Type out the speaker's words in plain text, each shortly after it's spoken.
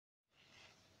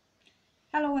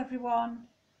Hello everyone,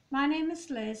 my name is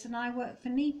Liz and I work for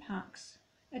knee packs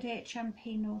at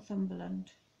HMP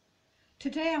Northumberland.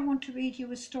 Today I want to read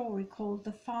you a story called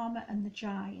The Farmer and the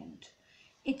Giant.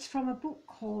 It's from a book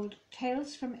called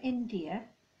Tales from India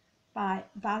by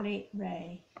Valley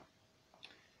Ray.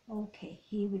 Okay,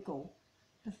 here we go.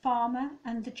 The Farmer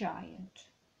and the Giant.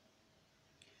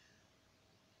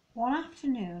 One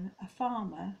afternoon a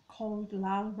farmer called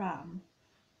Lal Ram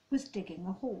was digging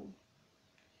a hole.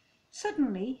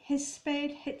 Suddenly his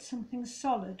spade hit something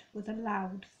solid with a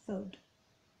loud thud.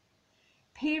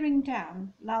 Peering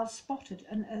down, Lal spotted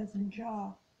an earthen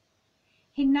jar.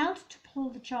 He knelt to pull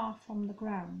the jar from the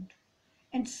ground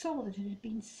and saw that it had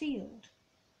been sealed.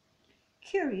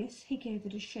 Curious, he gave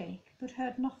it a shake, but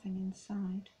heard nothing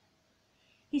inside.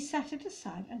 He set it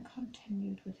aside and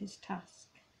continued with his task.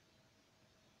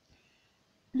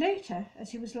 Later,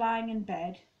 as he was lying in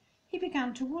bed, he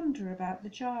began to wonder about the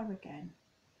jar again.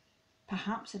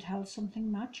 Perhaps it held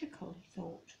something magical, he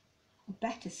thought, or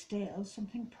better still,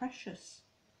 something precious.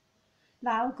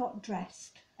 Lal got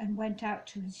dressed and went out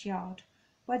to his yard,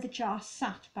 where the jar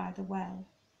sat by the well.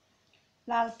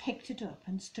 Lal picked it up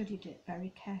and studied it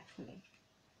very carefully.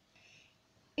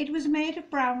 It was made of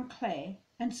brown clay,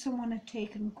 and someone had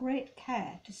taken great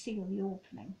care to seal the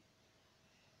opening.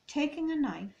 Taking a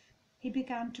knife, he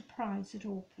began to prise it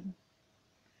open.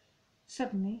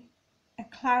 Suddenly, a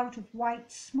cloud of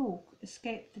white smoke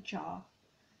escaped the jar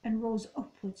and rose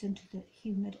upwards into the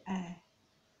humid air.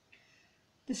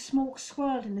 The smoke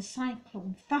swirled in a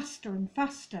cyclone, faster and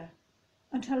faster,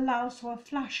 until Lal saw a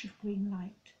flash of green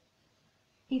light.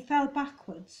 He fell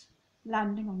backwards,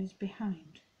 landing on his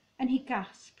behind, and he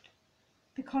gasped,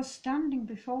 because standing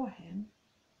before him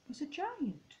was a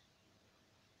giant.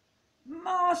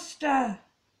 "Master,"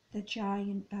 the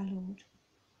giant bellowed,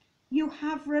 "you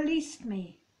have released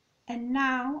me, and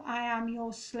now I am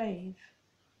your slave."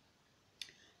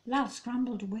 Lal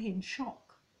scrambled away in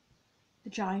shock. The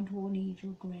giant wore an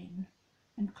evil grin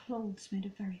and clothes made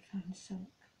of very fine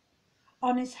silk.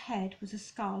 On his head was a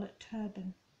scarlet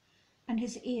turban, and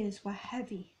his ears were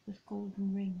heavy with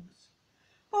golden rings.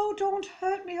 "Oh, don't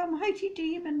hurt me, almighty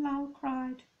demon," Lal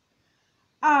cried.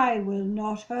 "I will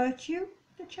not hurt you,"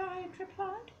 the giant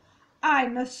replied. "I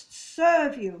must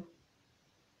serve you."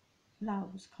 Lal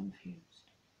was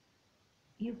confused.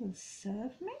 "You will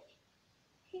serve me?"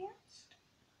 he asked.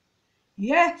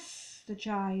 "Yes," the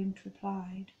giant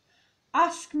replied.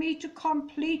 "Ask me to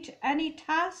complete any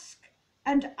task,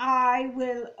 and I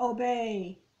will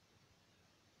obey."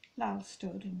 Lal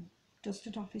stood and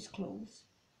dusted off his clothes.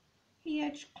 He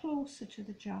edged closer to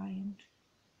the giant,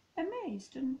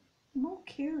 amazed and more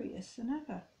curious than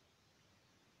ever.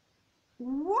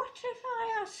 "What if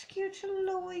I ask you to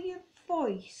lower your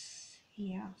voice?"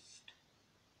 he asked.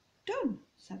 "Done,"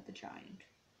 said the giant.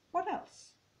 "What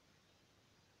else?"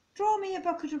 "Draw me a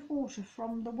bucket of water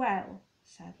from the well,"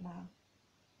 said Lal.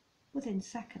 Within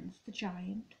seconds the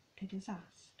giant did as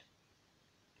asked.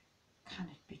 "Can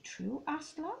it be true?"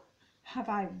 asked Lal. "Have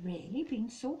I really been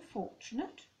so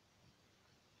fortunate?"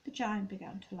 The giant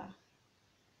began to laugh.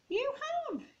 "You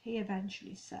have," he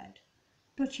eventually said,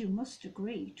 "but you must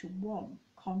agree to one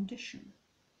condition."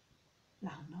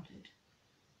 Lal nodded.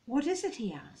 "What is it?"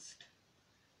 he asked.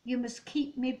 "You must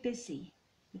keep me busy,"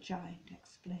 the giant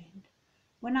explained.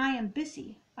 "When I am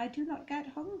busy, I do not get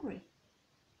hungry."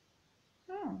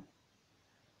 "Oh,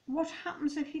 what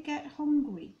happens if you get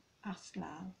hungry?" asked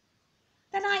Lal.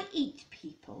 "Then I eat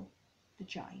people," the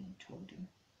giant told him.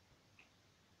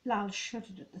 Lal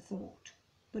shuddered at the thought,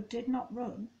 but did not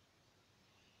run.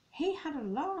 He had a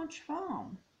large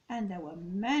farm, and there were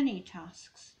many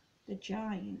tasks the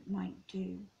giant might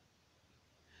do.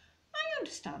 "I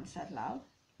understand," said Lal.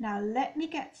 "Now let me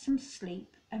get some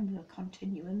sleep and we'll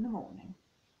continue in the morning."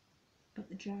 But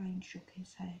the giant shook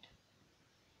his head.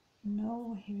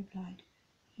 "No," he replied,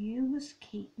 "you must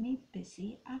keep me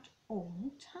busy at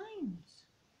all times."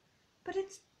 "But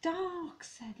it's dark,"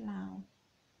 said Lal,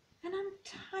 "and I'm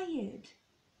tired."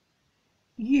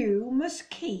 "You must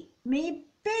keep me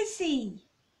busy,"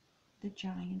 the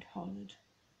giant hollered.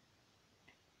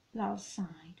 Lal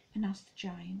sighed and asked the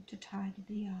giant to tidy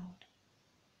the yard.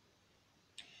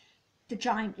 The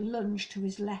giant lunged to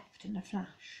his left in a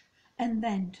flash, and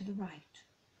then to the right.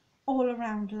 All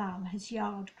around Lal his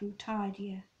yard grew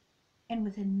tidier, and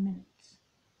within minutes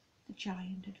the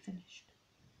giant had finished.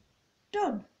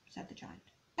 "Done," said the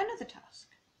giant. "Another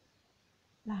task."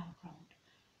 Lal groaned.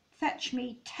 "Fetch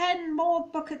me 10 more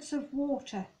buckets of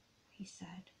water," he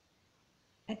said.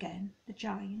 Again the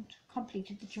giant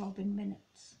completed the job in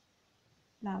minutes.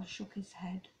 Lal shook his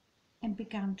head and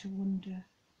began to wonder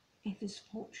if his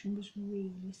fortune was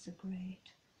really so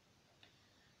great.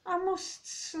 I must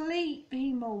sleep,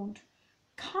 he moaned.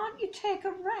 Can't you take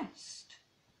a rest?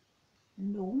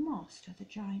 No, master, the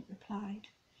giant replied.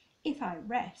 If I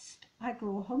rest, I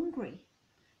grow hungry,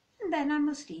 and then I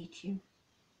must eat you.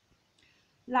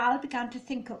 Lal began to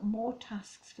think up more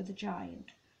tasks for the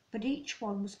giant, but each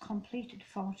one was completed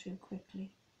far too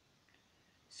quickly.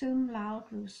 Soon Lal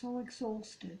grew so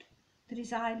exhausted that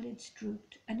his eyelids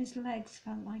drooped and his legs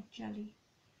felt like jelly.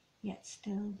 Yet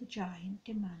still the giant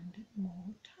demanded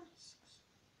more tasks.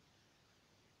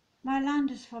 My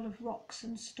land is full of rocks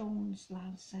and stones,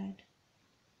 Lal said.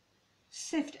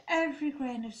 Sift every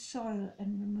grain of soil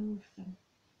and remove them.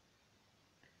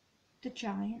 The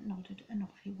giant nodded and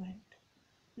off he went.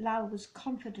 Lal was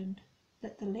confident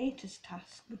that the latest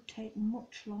task would take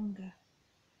much longer.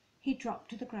 He dropped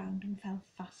to the ground and fell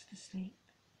fast asleep.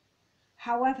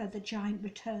 However, the giant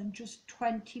returned just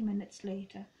 20 minutes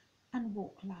later and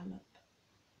woke Lal up.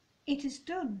 It is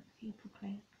done, he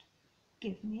proclaimed.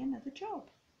 Give me another job.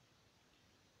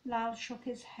 Lal shook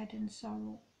his head in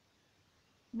sorrow.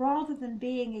 Rather than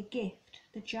being a gift,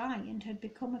 the giant had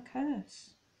become a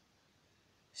curse.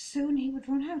 Soon he would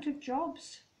run out of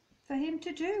jobs for him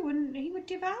to do, and he would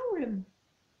devour him.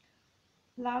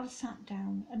 Lal sat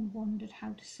down and wondered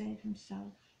how to save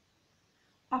himself.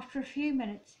 After a few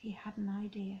minutes, he had an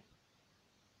idea.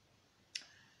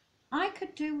 I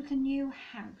could do with a new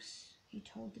house, he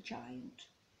told the giant,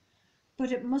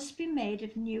 but it must be made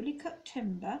of newly cut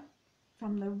timber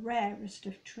from the rarest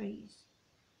of trees.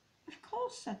 Of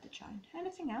course, said the giant.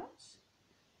 Anything else?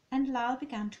 And Lal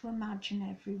began to imagine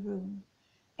every room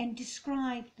and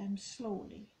described them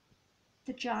slowly.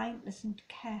 The giant listened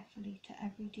carefully to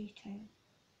every detail.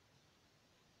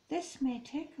 This may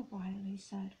take a while, he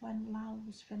said when Lal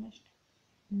was finished.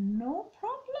 No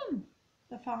problem,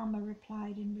 the farmer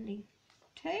replied in relief.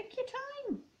 Take your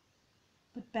time.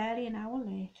 But barely an hour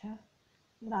later,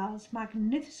 Lal's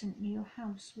magnificent new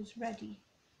house was ready,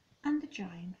 and the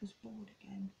giant was bored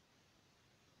again.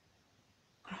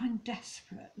 Growing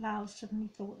desperate, Lal suddenly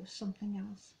thought of something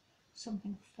else,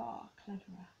 something far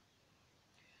cleverer.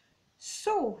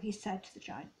 So, he said to the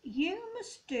giant, you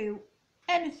must do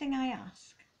anything I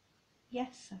ask.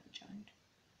 Yes, said the giant.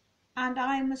 And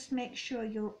I must make sure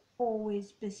you're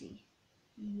always busy.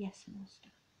 Yes, master.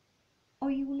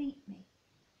 Or you will eat me.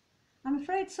 I'm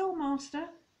afraid so, master,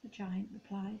 the giant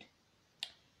replied.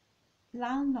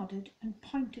 Lal nodded and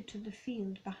pointed to the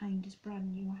field behind his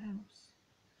brand new house.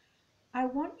 I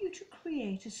want you to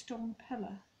create a stone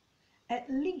pillar, at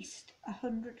least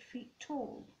 100 feet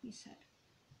tall, he said.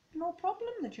 No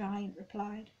problem, the giant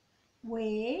replied.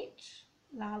 Wait,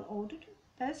 Lal ordered.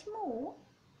 There's more.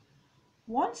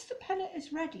 Once the pillar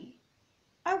is ready,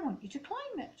 I want you to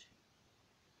climb it.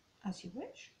 As you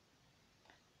wish.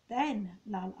 Then,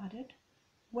 Lal added,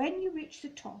 when you reach the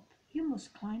top, you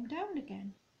must climb down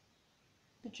again.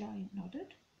 The giant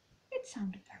nodded. It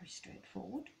sounded very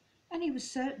straightforward, and he was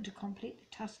certain to complete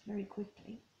the task very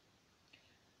quickly.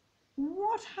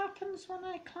 What happens when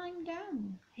I climb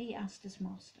down? He asked his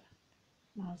master.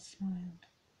 Lal smiled.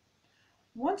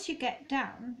 Once you get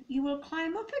down, you will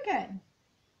climb up again.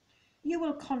 You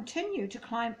will continue to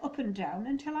climb up and down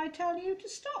until I tell you to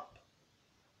stop.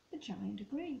 The giant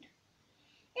agreed.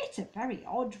 It's a very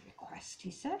odd request,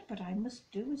 he said, but I must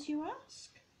do as you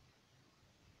ask.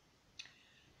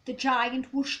 The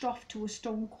giant whooshed off to a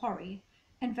stone quarry,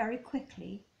 and very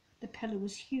quickly the pillar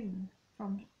was hewn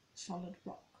from solid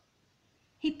rock.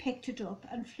 He picked it up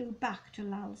and flew back to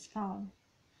Lal's farm.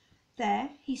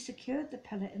 There he secured the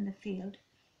pillar in the field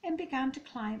and began to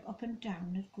climb up and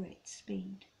down at great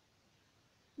speed.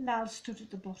 Lal stood at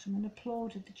the bottom and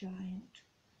applauded the giant.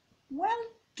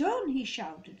 Well done, he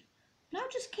shouted. Now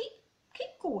just keep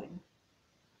going.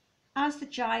 As the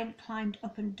giant climbed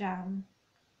up and down,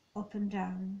 up and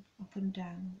down, up and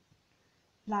down,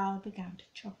 Lal began to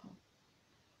chuckle.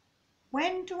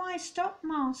 When do I stop,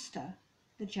 master?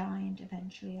 The giant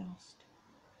eventually asked.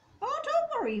 Oh,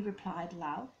 don't worry, replied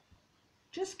Lal.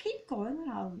 Just keep going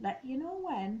and I'll let you know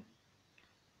when.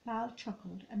 Lal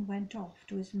chuckled and went off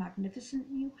to his magnificent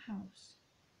new house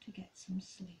to get some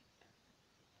sleep.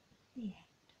 The end.